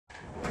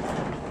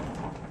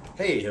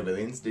Hey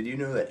Hillbillians, did you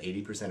know that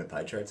 80% of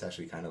pie charts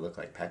actually kind of look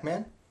like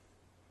Pac-Man?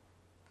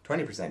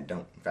 20%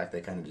 don't. In fact,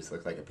 they kind of just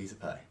look like a piece of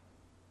pie.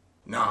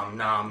 Nom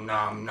nom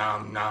nom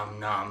nom nom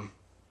nom.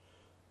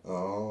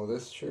 Oh,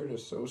 this shirt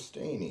is so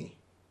stainy.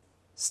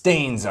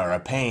 Stains are a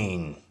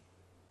pain.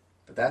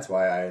 But that's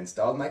why I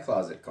installed my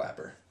closet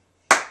clapper.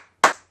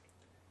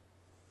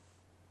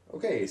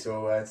 Okay,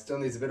 so it still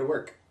needs a bit of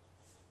work.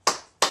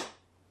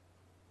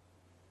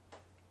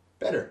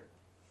 Better.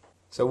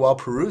 So while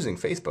perusing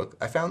Facebook,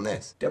 I found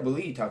this. Double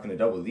E talking to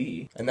Double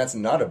E. And that's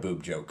not a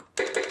boob joke.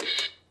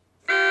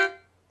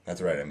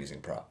 That's right, I'm using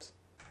props.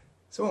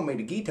 Someone made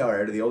a guitar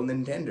out of the old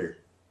Nintendo.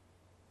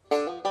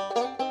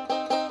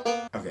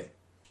 Okay.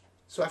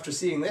 So after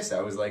seeing this, I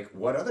was like,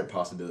 what other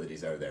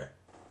possibilities are there?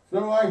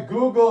 So I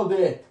Googled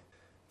it.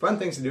 Fun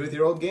things to do with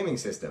your old gaming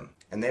system.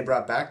 And they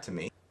brought back to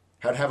me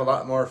how to have a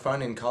lot more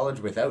fun in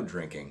college without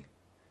drinking.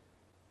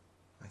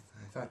 I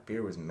thought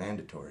beer was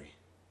mandatory.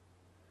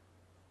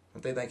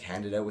 Don't they like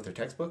hand it out with their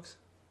textbooks?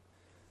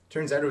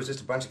 Turns out it was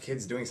just a bunch of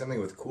kids doing something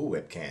with Cool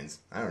Whip cans.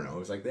 I don't know, it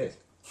was like this.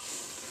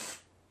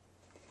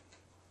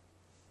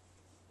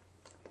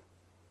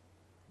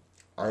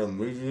 I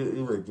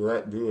immediately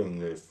regret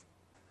doing this.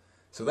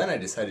 So then I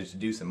decided to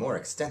do some more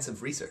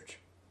extensive research.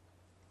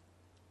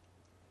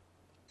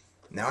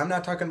 Now I'm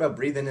not talking about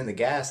breathing in the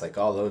gas like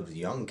all those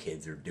young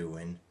kids are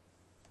doing.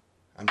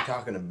 I'm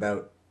talking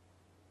about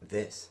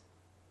this.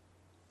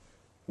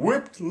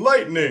 Whipped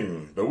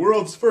Lightning, the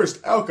world's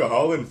first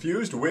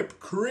alcohol-infused whipped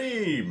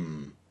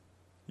cream.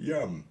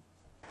 Yum.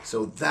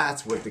 So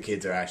that's what the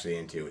kids are actually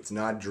into. It's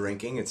not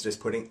drinking, it's just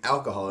putting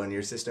alcohol in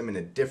your system in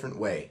a different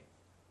way.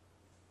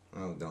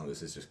 Oh no,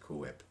 this is just Cool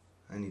Whip.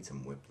 I need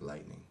some Whipped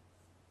Lightning.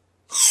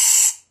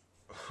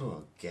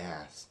 Oh,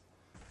 gas.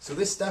 So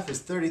this stuff is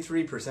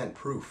 33%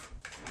 proof.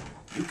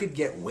 You could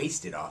get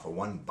wasted off of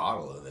one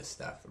bottle of this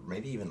stuff, or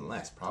maybe even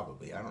less,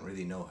 probably. I don't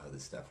really know how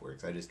this stuff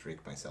works. I just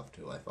drink myself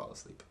till I fall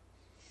asleep.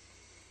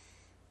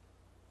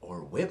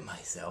 Or whip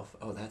myself.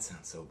 Oh, that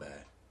sounds so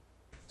bad.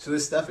 So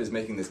this stuff is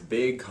making this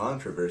big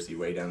controversy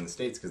way down in the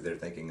States because they're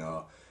thinking,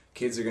 oh,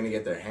 kids are going to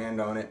get their hand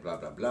on it, blah,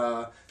 blah,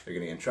 blah. They're going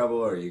to get in trouble,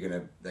 or you're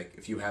going to, like,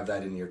 if you have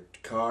that in your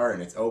car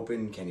and it's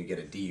open, can you get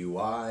a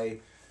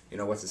DUI? You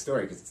know, what's the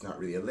story? Because it's not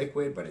really a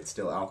liquid, but it's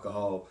still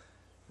alcohol.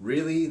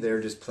 Really,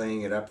 they're just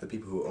playing it up. The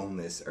people who own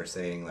this are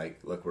saying, like,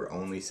 look, we're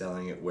only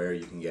selling it where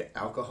you can get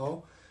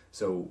alcohol,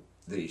 so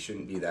they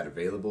shouldn't be that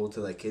available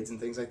to, like, kids and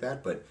things like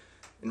that, but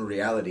in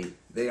reality,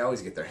 they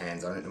always get their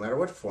hands on it, no matter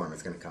what form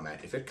it's going to come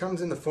at. If it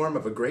comes in the form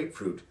of a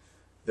grapefruit,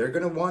 they're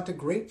going to want a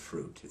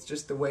grapefruit. It's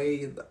just the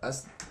way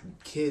us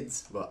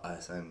kids, well,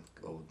 us, I'm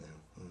old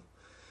now,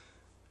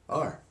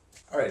 are.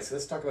 Alright, so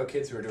let's talk about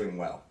kids who are doing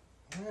well.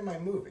 Why am I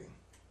moving?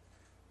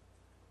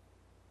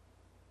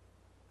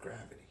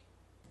 Gravity.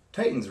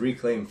 Titans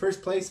reclaim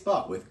first place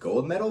spot with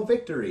gold medal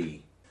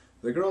victory.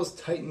 The girls'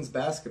 Titans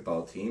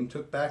basketball team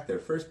took back their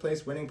first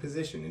place winning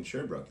position in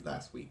Sherbrooke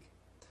last week.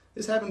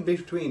 This happened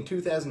between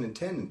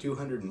 2010 and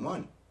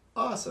 201.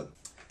 Awesome.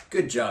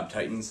 Good job,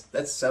 Titans.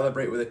 Let's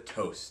celebrate with a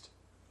toast.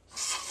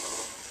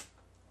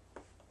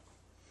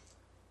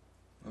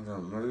 I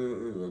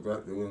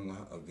regret doing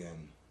that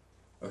again.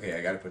 Okay,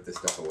 I gotta put this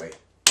stuff away.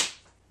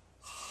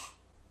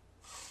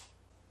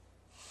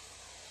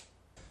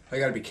 I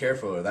gotta be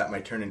careful or that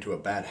might turn into a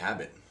bad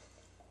habit.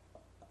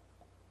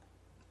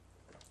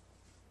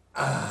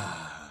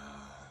 I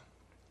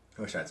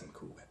wish I had some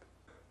Cool Whip.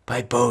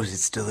 By Bose,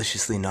 it's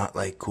deliciously not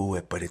like Cool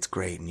Whip, but it's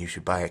great and you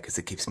should buy it because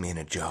it keeps me in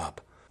a job.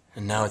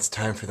 And now it's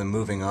time for the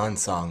Moving On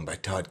song by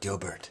Todd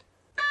Gilbert.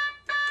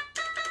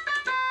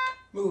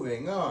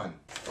 Moving on.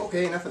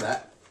 Okay, enough of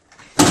that.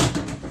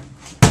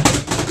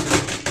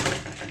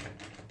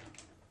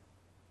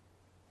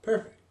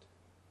 Perfect.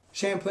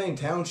 Champlain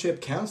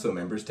Township Council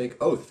members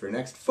take oath for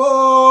next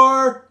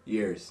 4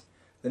 years.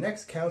 The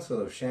next council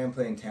of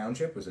Champlain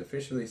Township was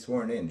officially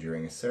sworn in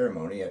during a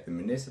ceremony at the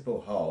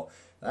Municipal Hall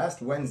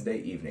last Wednesday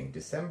evening,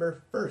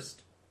 December 1st.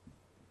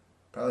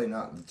 Probably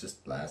not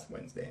just last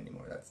Wednesday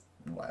anymore, that's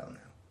a while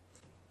now.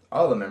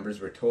 All the members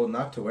were told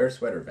not to wear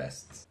sweater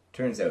vests.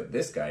 Turns out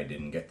this guy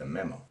didn't get the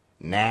memo.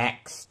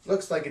 Next.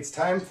 Looks like it's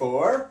time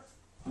for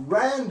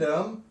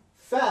Random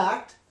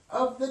Fact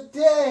of the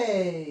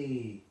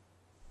Day.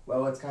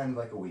 Well, it's kind of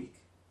like a week.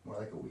 More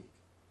like a week.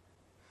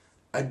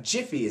 A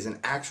jiffy is an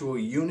actual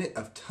unit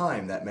of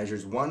time that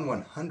measures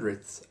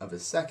 1/100th of a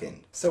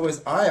second. So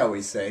as I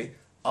always say,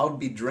 I'll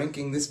be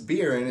drinking this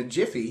beer in a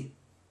jiffy.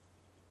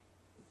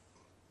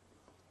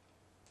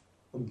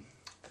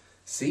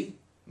 See?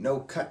 No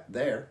cut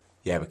there.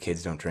 Yeah, but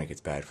kids, don't drink.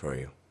 It's bad for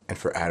you. And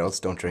for adults,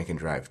 don't drink and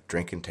drive.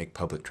 Drink and take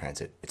public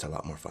transit. It's a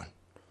lot more fun.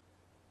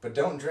 But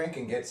don't drink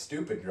and get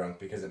stupid drunk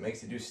because it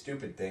makes you do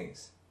stupid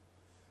things.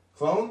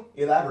 Clone,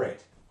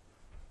 elaborate.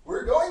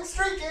 We're going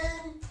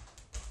streaking!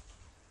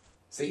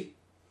 See?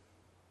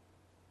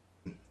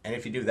 And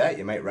if you do that,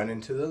 you might run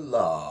into the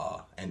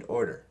law and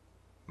order.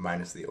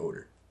 Minus the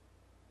odor.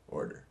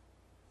 Order.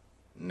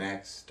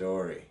 Next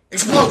story.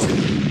 Explosion!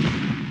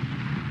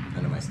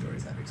 None of my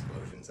stories have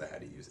explosions. I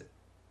had to use it.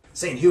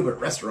 St.Hubert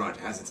restaurant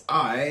has its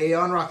eye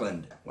on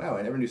Rockland. Wow,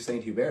 I never knew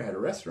St.Hubert had a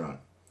restaurant.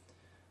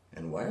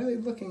 And why are they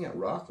looking at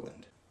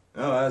Rockland?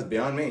 Oh, that's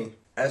beyond me.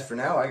 As for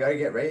now, I gotta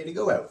get ready to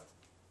go out.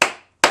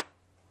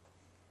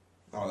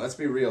 Oh, let's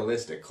be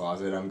realistic,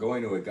 Closet. I'm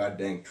going to a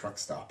goddamn truck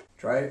stop.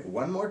 Try it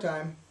one more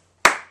time.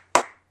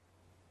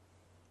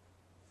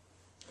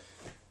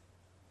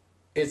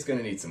 It's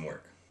gonna need some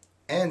work.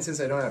 And since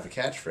I don't have a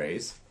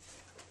catchphrase...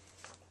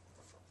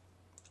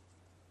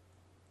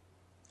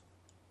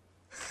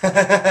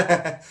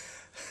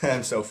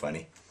 I'm so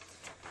funny.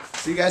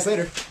 See you guys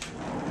later.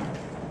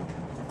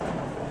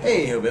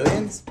 Hey,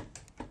 Hillbillians.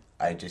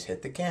 I just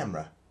hit the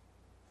camera.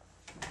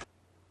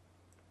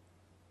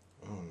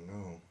 Oh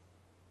no.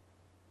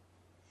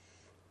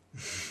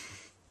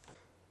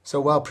 So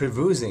while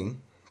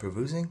perusing.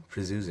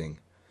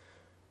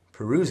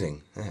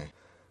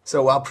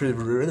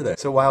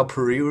 So while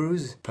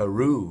perusing.